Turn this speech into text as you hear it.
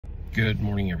Good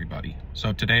morning, everybody.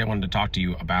 So today I wanted to talk to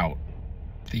you about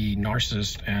the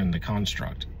narcissist and the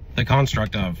construct. The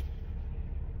construct of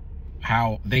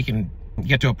how they can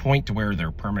get to a point to where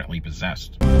they're permanently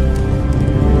possessed.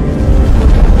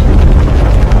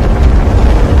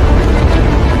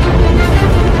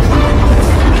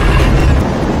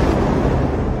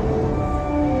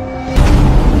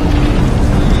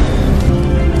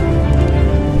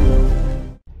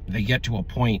 They get to a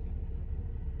point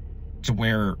to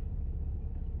where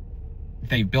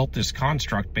they built this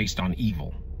construct based on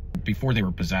evil before they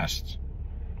were possessed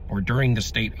or during the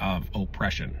state of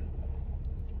oppression.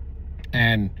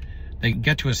 And they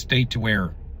get to a state to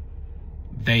where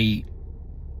they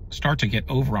start to get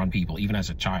over on people even as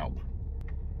a child.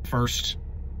 First,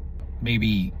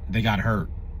 maybe they got hurt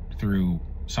through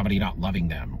somebody not loving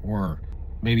them, or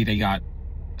maybe they got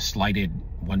slighted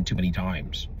one too many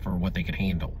times for what they could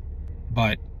handle.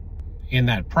 But in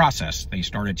that process, they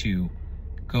started to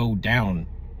go down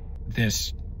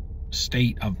this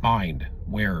state of mind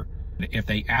where if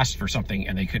they asked for something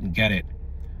and they couldn't get it,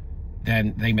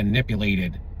 then they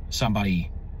manipulated somebody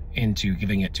into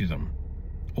giving it to them,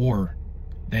 or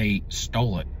they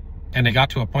stole it. And they got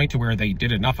to a point to where they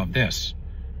did enough of this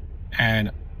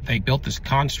and they built this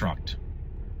construct.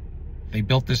 They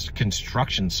built this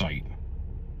construction site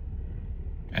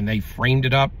and they framed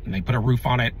it up and they put a roof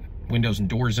on it, windows and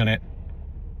doors in it.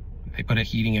 They put a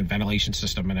heating and ventilation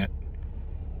system in it.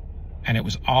 And it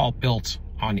was all built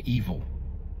on evil.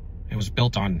 It was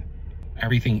built on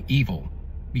everything evil.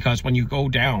 Because when you go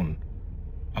down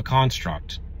a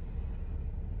construct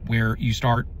where you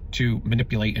start to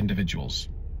manipulate individuals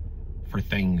for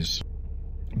things,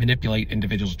 manipulate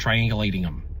individuals, triangulating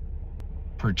them,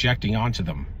 projecting onto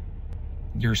them,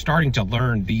 you're starting to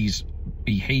learn these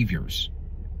behaviors.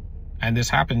 And this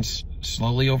happens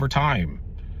slowly over time.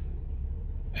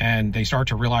 And they start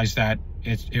to realize that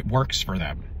it works for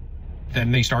them.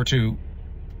 Then they start to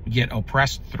get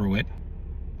oppressed through it,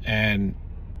 and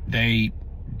they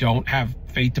don't have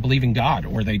faith to believe in God,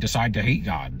 or they decide to hate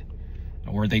God,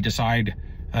 or they decide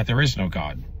that there is no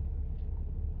God.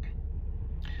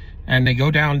 And they go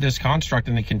down this construct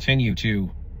and they continue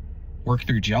to work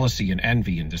through jealousy and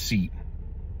envy and deceit,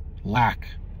 lack,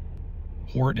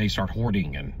 they start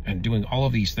hoarding and doing all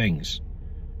of these things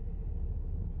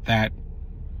that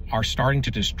are starting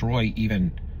to destroy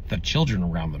even the children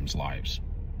around them's lives.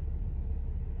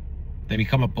 They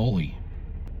become a bully.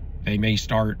 They may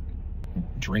start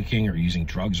drinking or using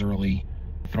drugs early,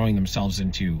 throwing themselves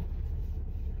into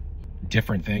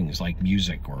different things like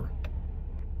music or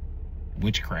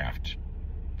witchcraft.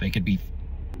 They could be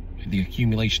the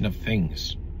accumulation of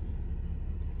things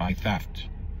by theft.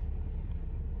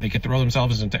 They could throw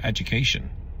themselves into education.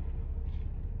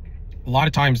 A lot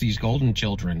of times these golden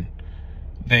children,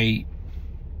 they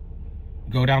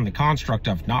go down the construct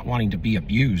of not wanting to be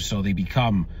abused, so they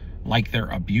become like their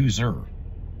abuser.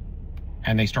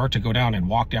 And they start to go down and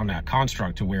walk down that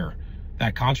construct to where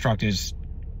that construct is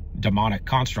demonic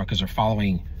construct, because they're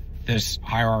following this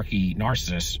hierarchy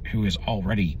narcissist who is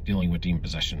already dealing with demon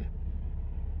possession.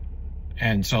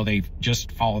 And so they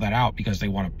just follow that out because they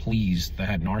want to please the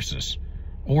head narcissist.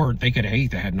 Or they could hate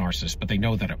the head narcissist, but they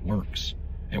know that it works.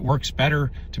 It works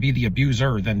better to be the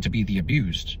abuser than to be the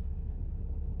abused.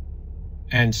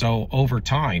 And so over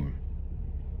time,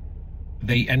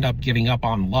 they end up giving up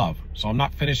on love. So I'm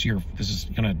not finished here. This is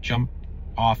going to jump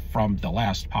off from the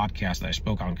last podcast that I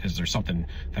spoke on, because there's something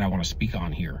that I want to speak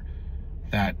on here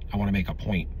that I want to make a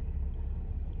point.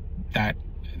 That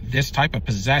this type of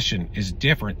possession is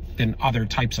different than other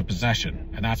types of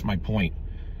possession. And that's my point.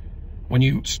 When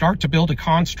you start to build a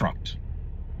construct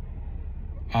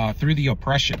through the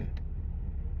oppression,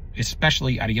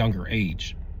 especially at a younger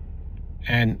age,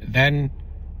 and then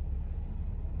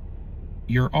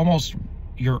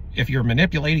if you're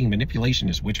manipulating, manipulation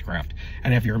is witchcraft.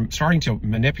 And if you're starting to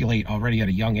manipulate already at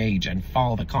a young age and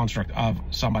follow the construct of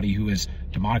somebody who is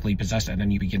demonically possessed, and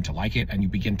then you begin to like it, and you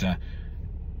begin to,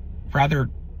 rather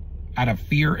out of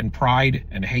fear and pride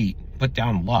and hate, put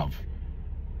down love,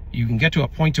 you can get to a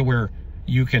point to where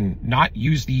you can not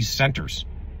use these centers.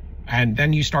 And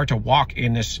then you start to walk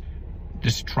in this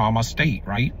trauma state,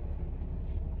 right?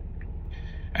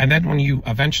 And then when you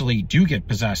eventually do get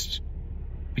possessed,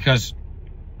 because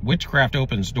witchcraft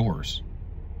opens doors,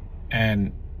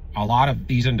 and a lot of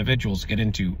these individuals get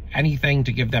into anything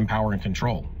to give them power and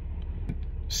control.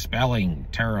 Spelling,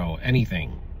 tarot,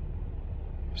 anything,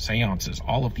 seances,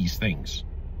 all of these things.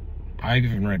 I've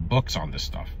even read books on this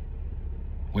stuff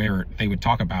where they would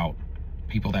talk about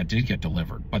people that did get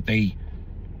delivered, but they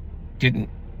didn't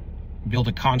build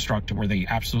a construct to where they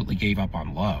absolutely gave up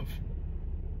on love.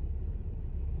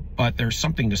 But there's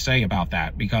something to say about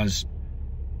that, because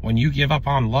when you give up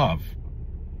on love,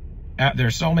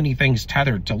 there's so many things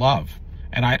tethered to love.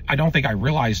 And I don't think I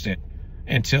realized it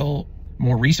until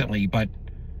more recently, but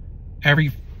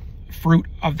every fruit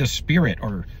of the Spirit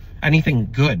or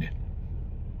anything good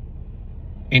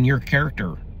in your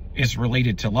character is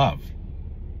related to love.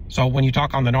 So when you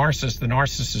talk on the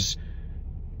narcissist is,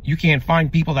 you can't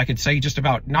find people that could say just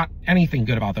about not anything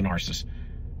good about the narcissist,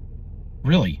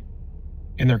 really,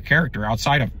 in their character,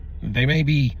 outside of, they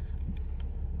may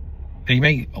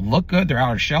look good, their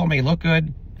outer shell may look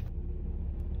good,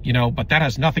 you know, but that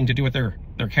has nothing to do with their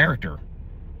character,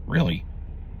 really.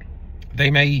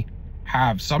 They may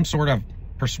have some sort of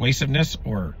persuasiveness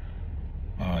or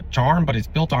charm, but it's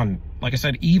built on, like I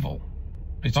said, evil.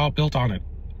 It's all built on it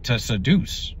to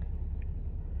seduce,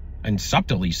 and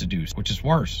subtly seduce, which is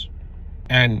worse.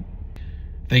 And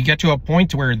they get to a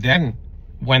point where then,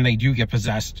 when they do get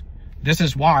possessed, this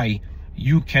is why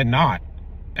you cannot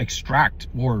extract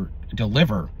or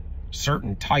deliver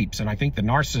certain types. And I think the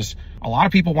narcissist, a lot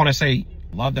of people want to say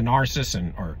love the narcissist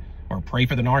and or pray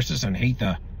for the narcissist and hate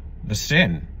the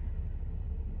sin.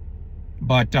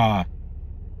 But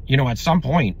you know, at some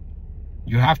point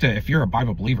you have to, if you're a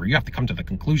Bible believer, you have to come to the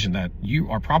conclusion that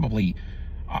you are probably,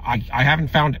 I haven't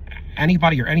found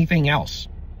anybody or anything else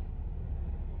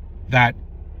that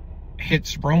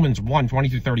hits Romans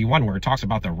 1:20-31, where it talks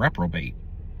about the reprobate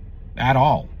at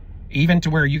all. Even to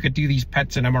where you could do these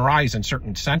PETs and MRIs, and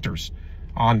certain centers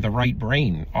on the right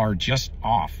brain are just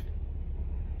off.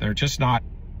 They're just not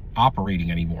operating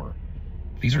anymore.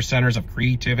 These are centers of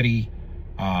creativity,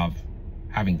 of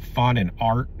having fun and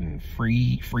art and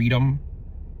freedom.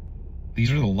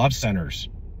 These are the love centers.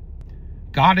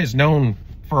 God is known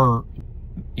for,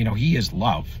 you know, he is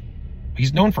love.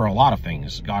 He's known for a lot of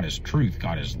things. God is truth.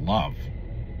 God is love.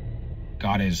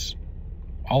 God is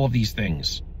all of these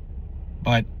things.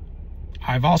 But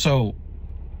I've also,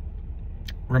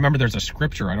 remember there's a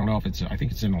scripture, I don't know if it's, I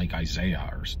think it's in like Isaiah,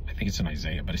 or I think it's in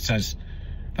Isaiah, but it says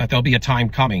that there'll be a time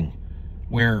coming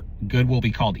where good will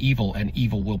be called evil and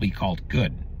evil will be called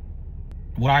good.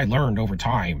 What I learned over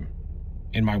time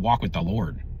in my walk with the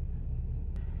Lord,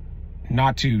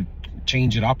 not to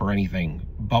change it up or anything,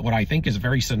 but what I think is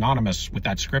very synonymous with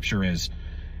that scripture is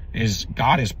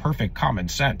God is perfect common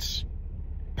sense.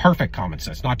 Perfect common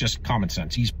sense, not just common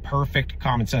sense. He's perfect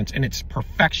common sense, and it's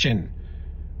perfection.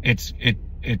 It's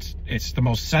the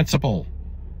most sensible.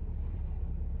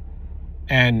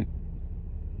 And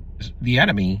the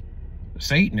enemy,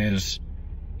 Satan,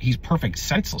 he's perfect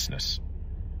senselessness.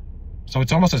 So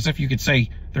it's almost as if you could say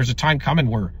there's a time coming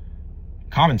where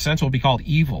common sense will be called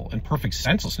evil and perfect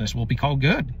senselessness will be called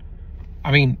good.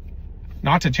 I mean,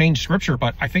 not to change scripture,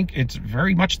 but I think it's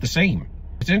very much the same.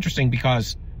 It's interesting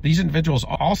because these individuals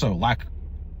also lack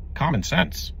common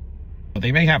sense.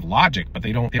 They may have logic, but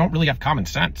they don't really have common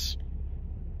sense.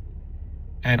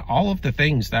 And all of the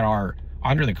things that are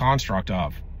under the construct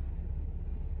of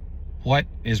what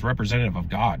is representative of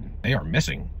God, they are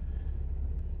missing.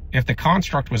 If the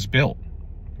construct was built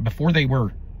before they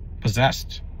were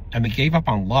possessed, and they gave up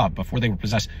on love before they were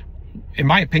possessed, in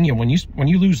my opinion, when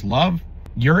you lose love,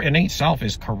 your innate self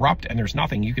is corrupt and there's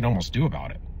nothing you can almost do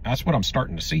about it. That's what I'm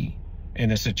starting to see in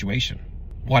this situation.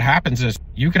 What happens is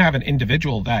you can have an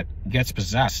individual that gets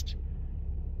possessed,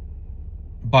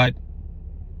 but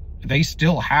they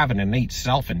still have an innate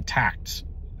self intact.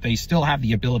 They still have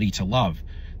the ability to love.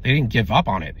 They didn't give up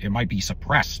on it. It might be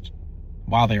suppressed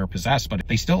while they are possessed, but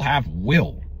they still have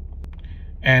will.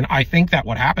 And I think that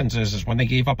what happens is when they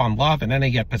gave up on love and then they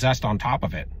get possessed on top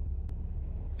of it,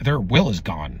 their will is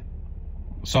gone.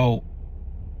 So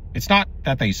it's not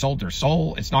that they sold their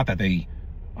soul. It's not that they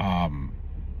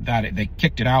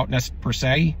kicked it out per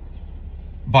se,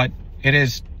 but it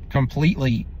is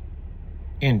completely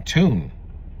in tune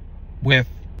with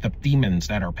the demons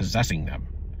that are possessing them.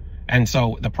 And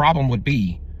so the problem would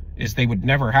be is they would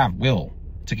never have will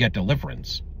to get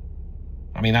deliverance.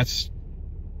 I mean, that's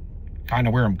kind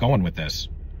of where I'm going with this.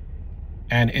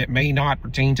 And it may not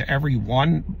pertain to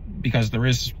everyone, because there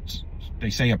is,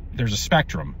 they say there's a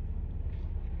spectrum.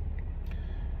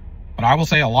 But I will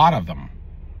say a lot of them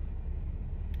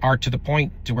are to the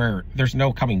point to where there's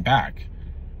no coming back.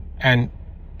 And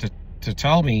to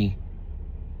tell me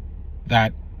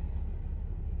that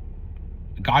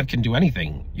God can do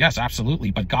anything, yes,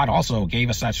 absolutely. But God also gave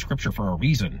us that scripture for a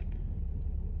reason.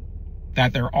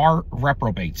 That there are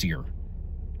reprobates here.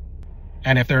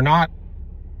 And if they're not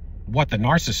what the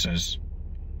narcissist is,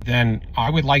 then I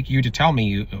would like you to tell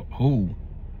me who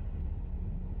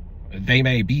they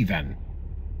may be then.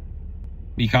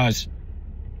 Because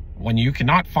when you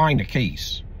cannot find a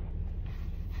case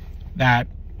that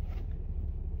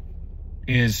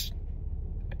is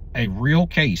a real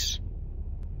case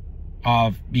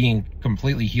of being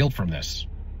completely healed from this.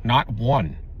 Not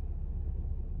one.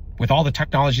 With all the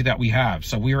technology that we have,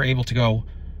 so we are able to go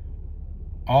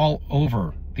all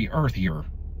over the earth here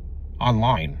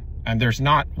online, and there's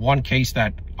not one case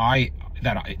that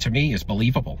to me is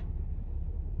believable.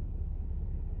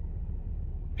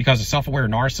 Because a self-aware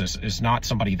narcissist is not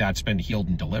somebody that's been healed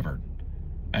and delivered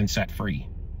and set free.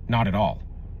 Not at all.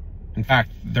 In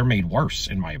fact, they're made worse,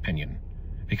 in my opinion,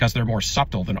 because they're more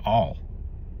subtle than all.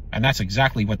 And that's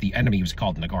exactly what the enemy was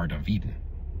called in the Garden of Eden.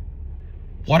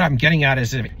 What I'm getting at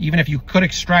is, even if you could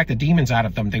extract the demons out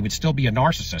of them, they would still be a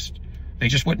narcissist. They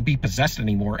just wouldn't be possessed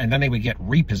anymore, and then they would get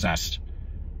repossessed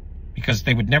because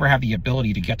they would never have the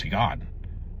ability to get to God.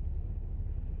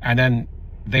 And then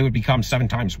they would become 7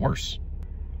 times worse.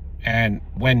 And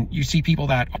when you see people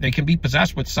that they can be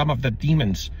possessed with some of the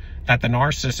demons that the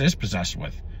narcissist is possessed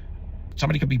with.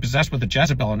 Somebody could be possessed with a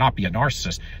Jezebel and not be a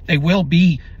narcissist. They will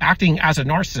be acting as a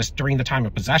narcissist during the time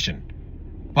of possession.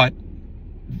 But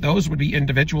those would be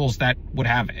individuals that would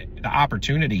have the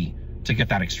opportunity to get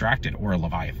that extracted, or a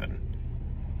Leviathan.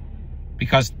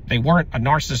 Because they weren't a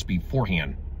narcissist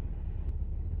beforehand.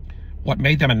 What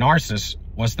made them a narcissist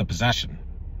was the possession.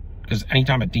 Because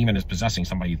anytime a demon is possessing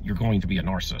somebody, you're going to be a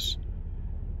narcissist.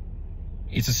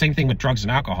 It's the same thing with drugs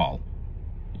and alcohol.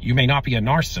 You may not be a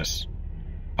narcissist,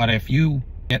 but if you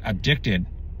get addicted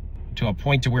to a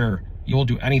point to where you will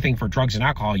do anything for drugs and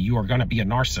alcohol, you are going to be a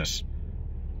narcissist.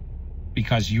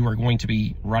 Because you are going to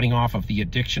be running off of the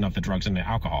addiction of the drugs and the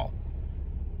alcohol.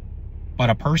 But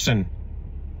a person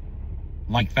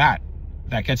like that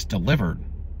gets delivered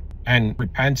and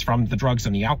repents from the drugs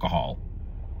and the alcohol,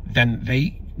 then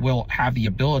they will have the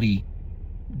ability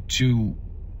to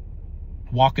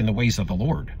walk in the ways of the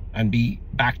Lord and be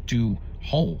back to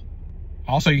whole.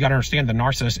 Also, you got to understand the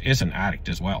narcissist is an addict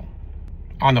as well.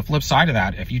 On the flip side of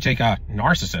that, if you take a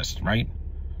narcissist, right,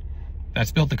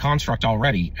 that's built the construct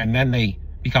already, and then they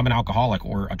become an alcoholic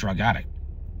or a drug addict,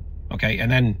 okay,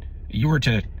 and then you were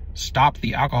to stop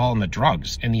the alcohol and the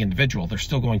drugs in the individual, they're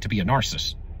still going to be a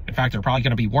narcissist. In fact, they're probably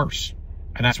going to be worse,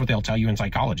 and that's what they'll tell you in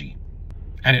psychology.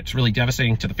 And it's really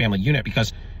devastating to the family unit,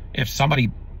 because if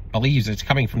somebody believes it's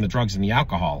coming from the drugs and the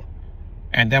alcohol,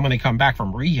 and then when they come back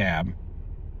from rehab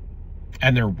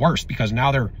and they're worse because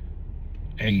now they're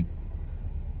a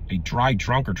dry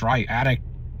drunk or dry addict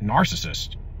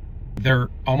narcissist, they're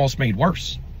almost made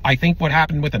worse. I think what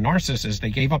happened with the narcissist is they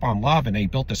gave up on love and they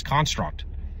built this construct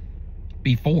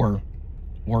before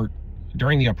or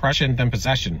during the oppression, then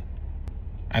possession.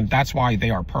 And that's why they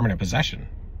are permanent possession.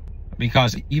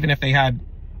 Because even if they had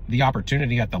the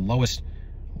opportunity at the lowest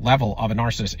level of a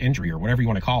narcissist injury, or whatever you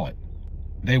want to call it,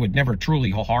 they would never truly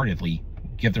wholeheartedly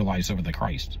give their lives over to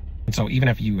Christ. And so even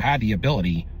if you had the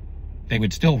ability, they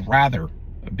would still rather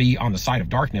be on the side of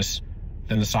darkness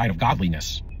than the side of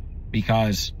godliness,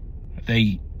 because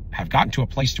they have gotten to a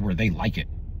place to where they like it.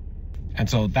 And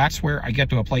so that's where I get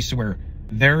to a place to where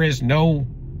there is no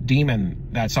demon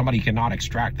that somebody cannot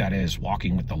extract that is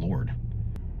walking with the Lord.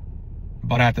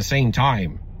 But at the same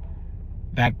time,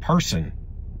 that person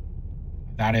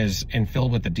that is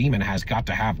infilled with the demon has got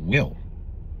to have will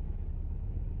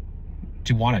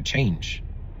to want to change,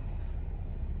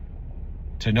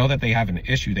 to know that they have an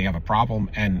issue, they have a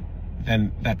problem, and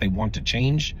then that they want to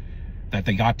change, that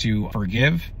they got to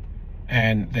forgive,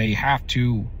 and they have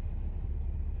to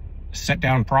set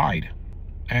down pride.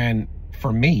 And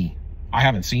for me, I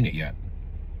haven't seen it yet.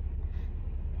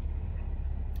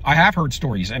 I have heard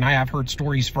stories, and I have heard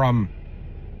stories from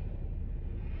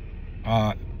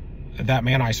that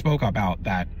man I spoke about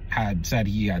that had said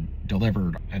he had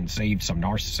delivered and saved some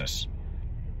narcissists.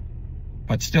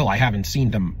 But still, I haven't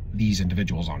seen these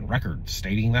individuals on record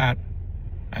stating that,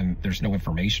 and there's no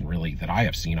information really that I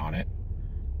have seen on it.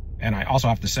 And I also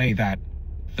have to say that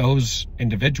those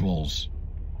individuals,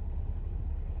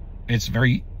 it's a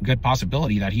very good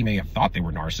possibility that he may have thought they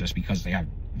were narcissists because they have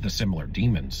the similar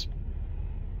demons,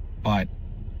 but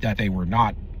that they were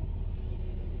not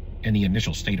in the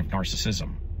initial state of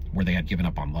narcissism where they had given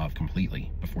up on love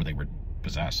completely before they were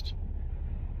possessed.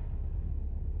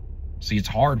 See, it's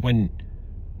hard when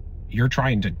you're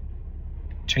trying to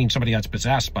change somebody that's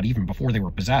possessed, but even before they were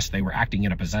possessed, they were acting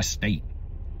in a possessed state.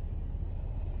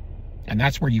 And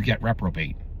that's where you get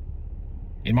reprobate.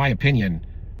 In my opinion,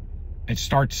 it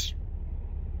starts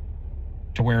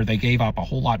to where they gave up a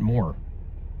whole lot more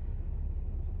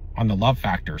on the love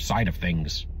factor side of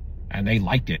things, and they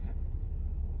liked it,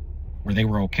 where they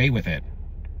were okay with it.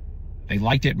 They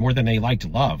liked it more than they liked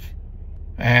love.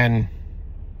 And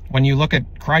when you look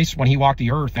at Christ, when he walked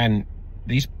the earth and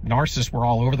these narcissists were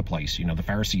all over the place. You know, the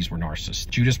Pharisees were narcissists.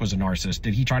 Judas was a narcissist.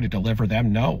 Did he try to deliver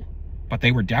them? No. But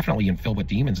they were definitely filled with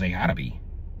demons. They had to be.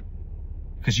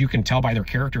 Because you can tell by their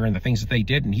character and the things that they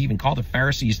did. And he even called the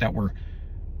Pharisees that were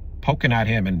poking at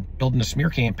him and building a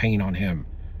smear campaign on him,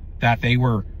 that they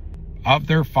were of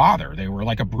their father. They were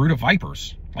like a brood of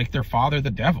vipers, like their father,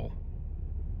 the devil.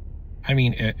 I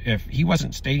mean, if he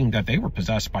wasn't stating that they were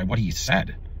possessed by what he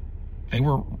said, they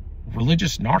were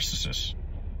religious narcissists,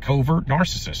 covert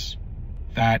narcissists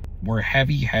that were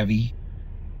heavy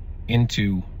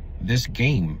into this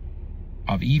game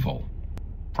of evil,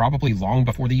 probably long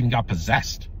before they even got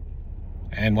possessed.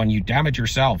 And when you damage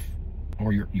yourself,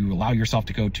 or you allow yourself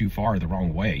to go too far the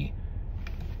wrong way,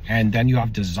 and then you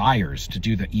have desires to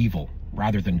do the evil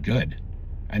rather than good,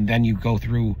 and then you go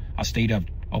through a state of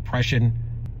oppression,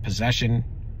 possession,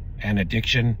 and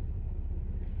addiction,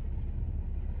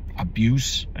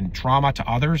 abuse, and trauma to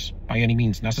others by any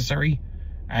means necessary,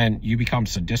 and you become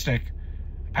sadistic,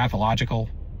 pathological.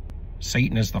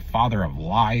 Satan is the father of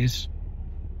lies.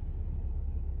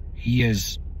 He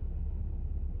is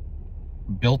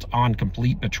built on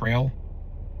complete betrayal.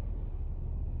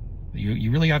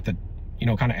 You really have to, you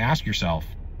know, kind of ask yourself,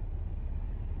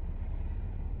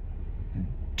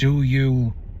 do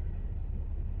you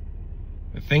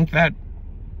think that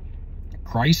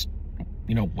Christ,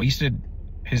 you know, wasted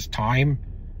his time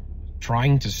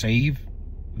trying to save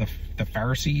the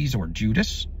Pharisees or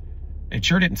Judas? It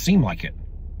sure didn't seem like it.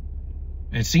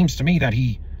 It seems to me that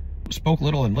he spoke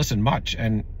little and listened much,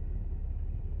 and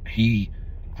he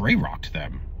gray-rocked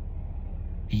them.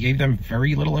 He gave them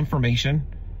very little information,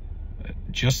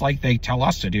 just like they tell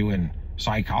us to do in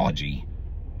psychology,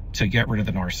 to get rid of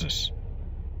the narcissist.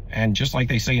 And just like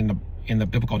they say in the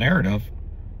biblical narrative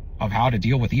of how to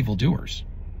deal with evildoers.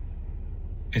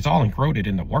 It's all encoded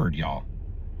in the word, y'all.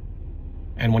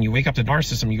 And when you wake up to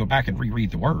narcissism, you go back and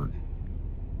reread the word,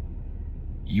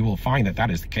 you will find that that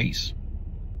is the case.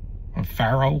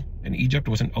 Pharaoh in Egypt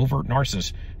was an overt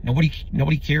narcissist.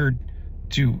 Nobody cared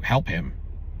to help him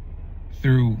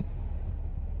through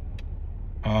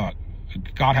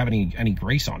God have any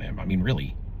grace on him. I mean,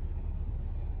 really.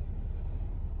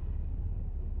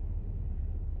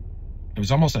 It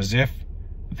was almost as if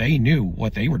they knew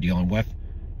what they were dealing with.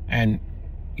 And,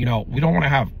 you know, we don't want to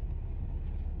have,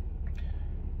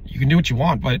 you can do what you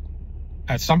want, but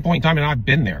at some point in time, and I've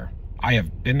been there, I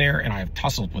have been there and I have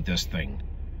tussled with this thing.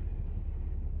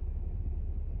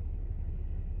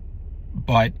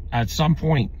 But at some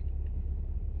point,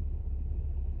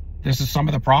 this is some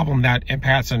of the problem that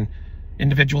empaths and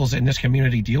individuals in this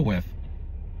community deal with,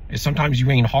 is sometimes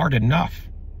you ain't hard enough,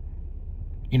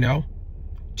 you know,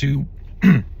 to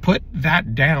put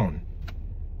that down.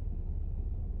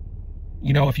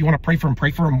 You know, if you want to pray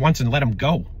for him once and let him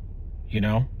go, you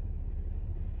know.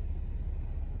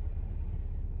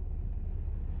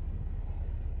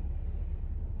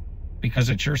 Because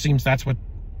it sure seems that's what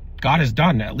God has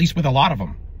done, at least with a lot of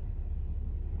them.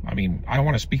 I mean, I don't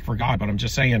want to speak for God, but I'm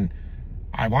just saying,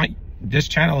 this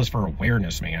channel is for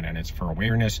awareness, man, and it's for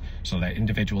awareness so that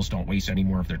individuals don't waste any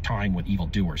more of their time with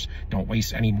evildoers. Don't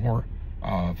waste any more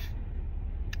of,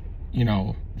 you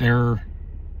know, their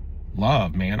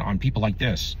love, man, on people like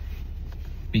this,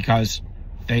 because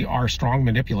they are strong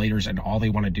manipulators and all they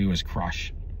want to do is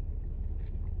crush.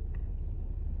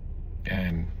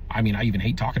 And I mean, I even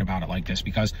hate talking about it like this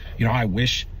because, you know, I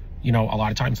wish, you know, a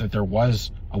lot of times that there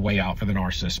was a way out for the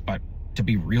narcissist, but to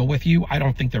be real with you, I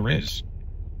don't think there is.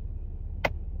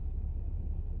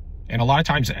 And a lot of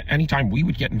times, anytime we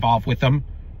would get involved with them,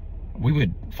 we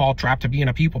would fall trapped to being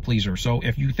a people pleaser. So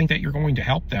if you think that you're going to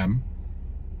help them,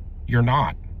 you're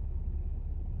not.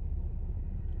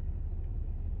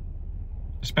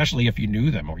 Especially if you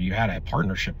knew them or you had a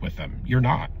partnership with them, you're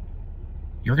not.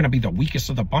 You're going to be the weakest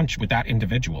of the bunch with that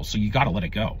individual, so you got to let it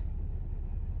go.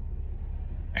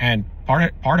 And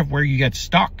part of where you get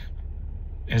stuck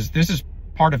is this is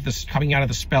part of this coming out of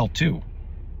the spell too,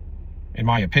 in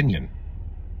my opinion,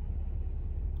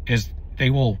 is they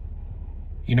will,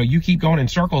 you know, you keep going in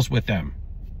circles with them.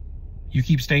 You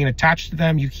keep staying attached to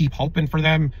them. You keep hoping for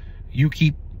them. You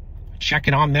keep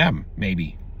checking on them,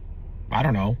 maybe. I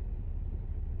don't know.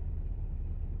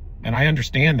 And I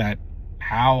understand that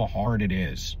how hard it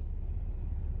is,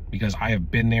 because I have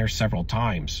been there several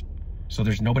times. So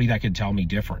there's nobody that can tell me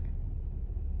different.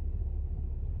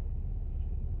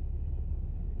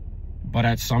 But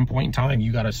at some point in time,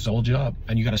 you got to soldier up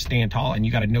and you got to stand tall and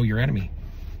you got to know your enemy.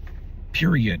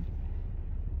 Period.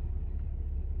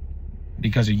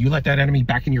 Because if you let that enemy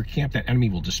back in your camp, that enemy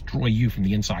will destroy you from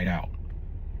the inside out.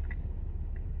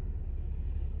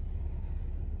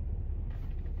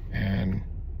 And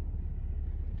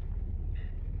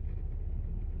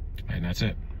that's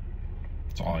it.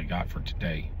 That's all I got for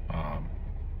today. I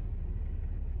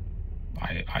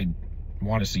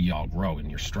want to see y'all grow in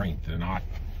your strength and not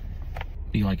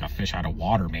be like a fish out of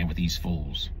water, man, with these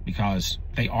fools, because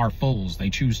they are fools. They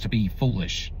choose to be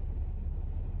foolish.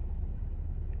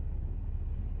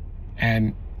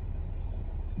 And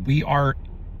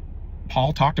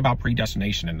Paul talked about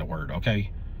predestination in the Word,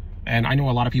 okay? And I know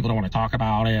a lot of people don't want to talk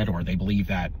about it, or they believe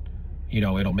that,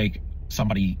 it'll make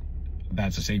somebody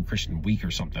that's a saved Christian weak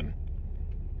or something.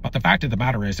 But the fact of the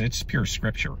matter is, it's pure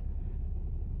scripture.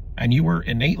 And you were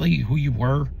innately who you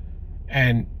were,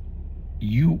 and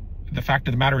the fact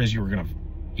of the matter is, you were going to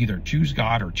either choose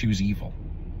God or choose evil.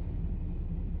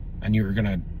 And you were going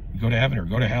to go to heaven or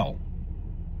go to hell.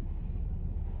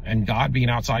 And God, being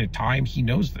outside of time, he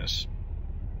knows this.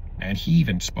 And he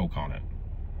even spoke on it.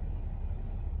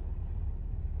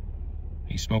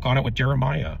 He spoke on it with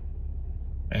Jeremiah.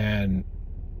 And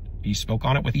he spoke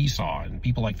on it with Esau and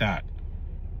people like that.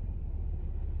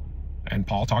 And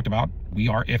Paul talked about,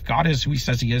 if God is who he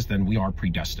says he is, then we are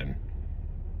predestined.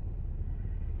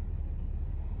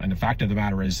 And the fact of the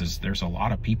matter is there's a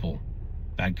lot of people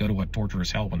that go to a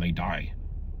torturous hell when they die.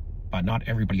 But not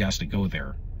everybody has to go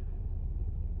there.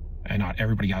 And not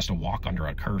everybody has to walk under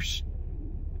a curse.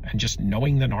 And just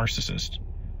knowing the narcissist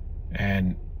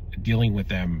and dealing with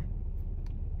them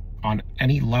on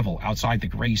any level outside the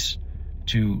grace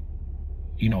to,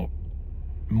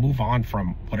 move on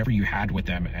from whatever you had with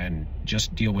them and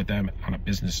just deal with them on a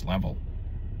business level,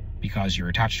 because you're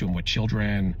attached to them with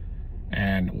children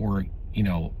or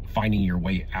finding your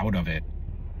way out of it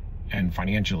and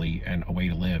financially and a way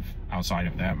to live outside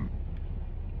of them,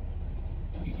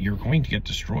 you're going to get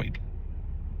destroyed.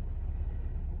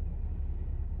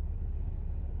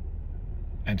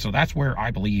 And so that's where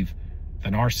I believe the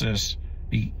narcissist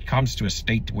comes to a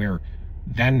state where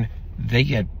then they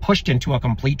get pushed into a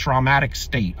complete traumatic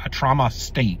state, a trauma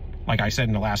state, like I said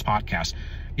in the last podcast,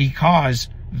 because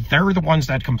they're the ones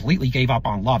that completely gave up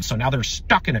on love. So now they're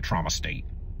stuck in a trauma state,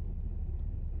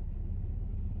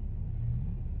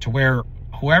 to where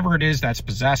whoever it is that's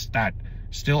possessed, that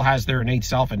still has their innate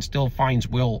self and still finds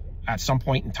will at some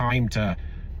point in time to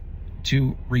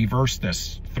reverse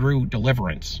this through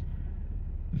deliverance,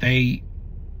 they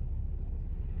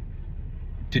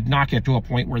did not get to a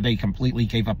point where they completely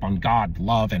gave up on God,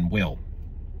 love, and will,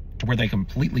 to where they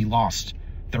completely lost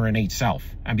their innate self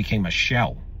and became a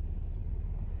shell.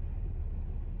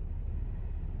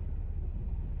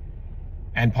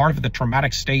 And part of the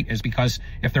traumatic state is because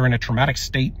if they're in a traumatic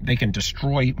state, they can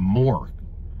destroy more,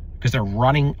 because they're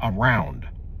running around.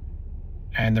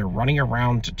 And they're running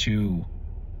around to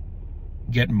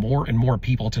get more and more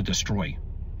people to destroy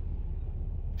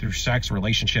through sex,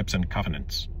 relationships, and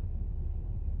covenants.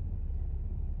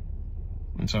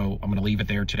 And so I'm going to leave it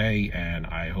there today, and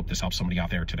I hope this helps somebody out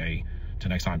there today. Till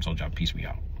next time, Soul Job. Peace, we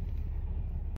out.